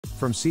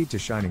From seed to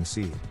shining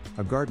seed,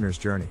 a gardener's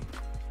journey.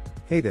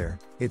 Hey there,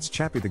 it's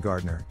Chappy the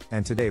Gardener,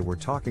 and today we're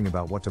talking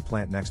about what to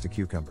plant next to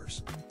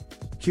cucumbers.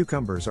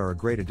 Cucumbers are a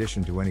great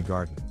addition to any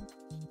garden.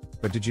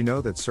 But did you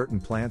know that certain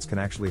plants can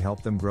actually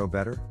help them grow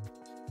better?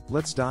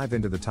 Let's dive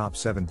into the top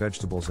 7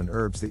 vegetables and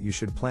herbs that you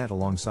should plant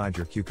alongside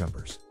your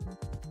cucumbers.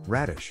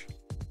 Radish.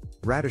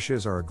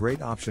 Radishes are a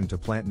great option to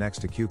plant next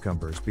to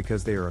cucumbers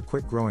because they are a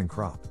quick growing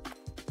crop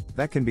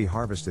that can be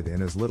harvested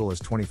in as little as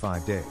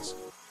 25 days.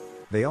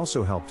 They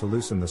also help to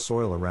loosen the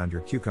soil around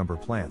your cucumber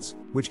plants,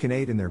 which can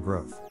aid in their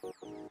growth.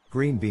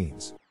 Green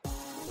beans.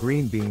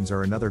 Green beans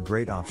are another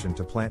great option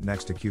to plant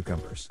next to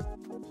cucumbers.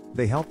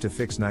 They help to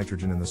fix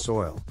nitrogen in the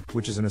soil,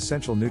 which is an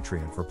essential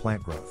nutrient for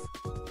plant growth.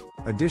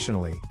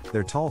 Additionally,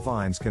 their tall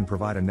vines can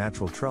provide a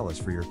natural trellis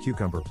for your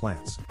cucumber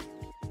plants.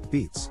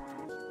 Beets.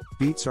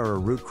 Beets are a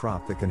root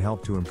crop that can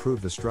help to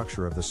improve the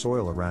structure of the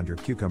soil around your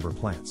cucumber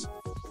plants.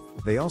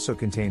 They also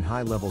contain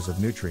high levels of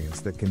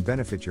nutrients that can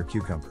benefit your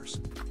cucumbers.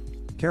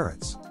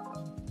 Carrots.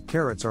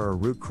 Carrots are a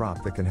root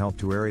crop that can help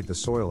to aerate the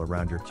soil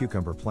around your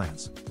cucumber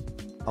plants,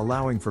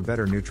 allowing for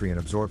better nutrient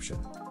absorption.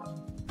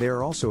 They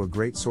are also a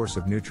great source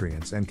of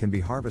nutrients and can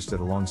be harvested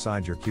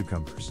alongside your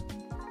cucumbers.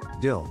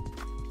 Dill.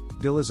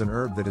 Dill is an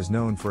herb that is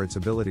known for its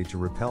ability to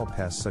repel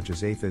pests such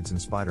as aphids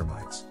and spider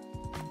mites.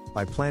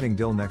 By planting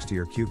dill next to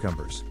your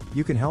cucumbers,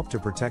 you can help to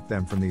protect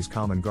them from these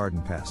common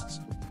garden pests.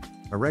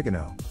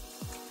 Oregano.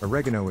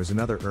 Oregano is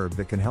another herb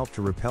that can help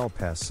to repel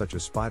pests such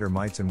as spider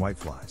mites and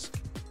whiteflies.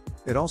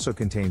 It also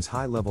contains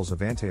high levels of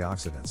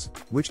antioxidants,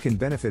 which can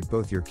benefit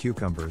both your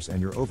cucumbers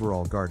and your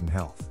overall garden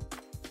health.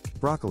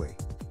 Broccoli.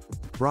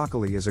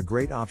 Broccoli is a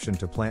great option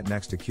to plant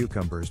next to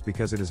cucumbers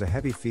because it is a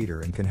heavy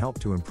feeder and can help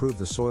to improve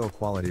the soil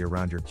quality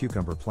around your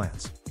cucumber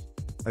plants.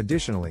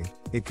 Additionally,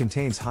 it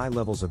contains high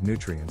levels of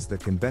nutrients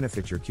that can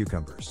benefit your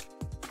cucumbers.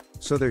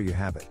 So there you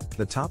have it,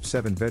 the top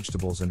 7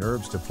 vegetables and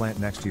herbs to plant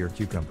next to your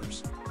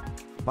cucumbers.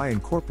 By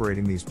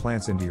incorporating these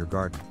plants into your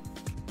garden,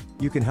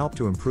 you can help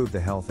to improve the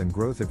health and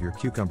growth of your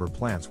cucumber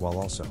plants while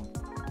also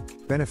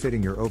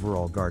benefiting your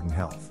overall garden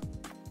health.